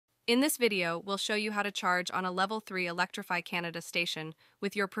In this video, we'll show you how to charge on a Level 3 Electrify Canada station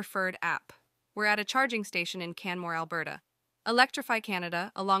with your preferred app. We're at a charging station in Canmore, Alberta. Electrify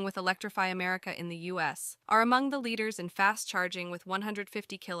Canada, along with Electrify America in the US, are among the leaders in fast charging with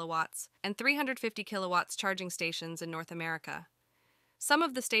 150 kilowatts and 350 kilowatts charging stations in North America. Some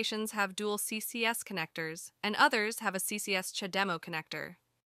of the stations have dual CCS connectors, and others have a CCS CHAdeMO connector.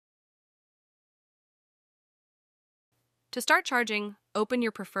 To start charging, open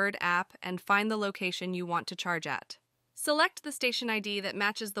your preferred app and find the location you want to charge at. Select the station ID that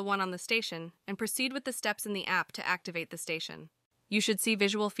matches the one on the station and proceed with the steps in the app to activate the station. You should see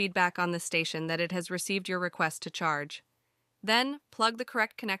visual feedback on the station that it has received your request to charge. Then, plug the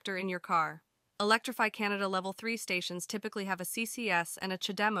correct connector in your car. Electrify Canada Level 3 stations typically have a CCS and a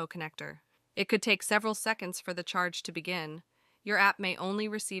CHAdeMO connector. It could take several seconds for the charge to begin. Your app may only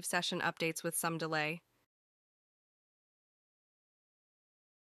receive session updates with some delay.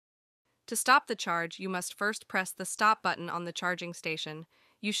 To stop the charge, you must first press the stop button on the charging station.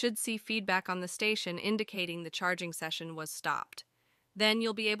 You should see feedback on the station indicating the charging session was stopped. Then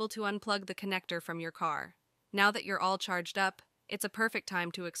you'll be able to unplug the connector from your car. Now that you're all charged up, it's a perfect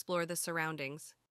time to explore the surroundings.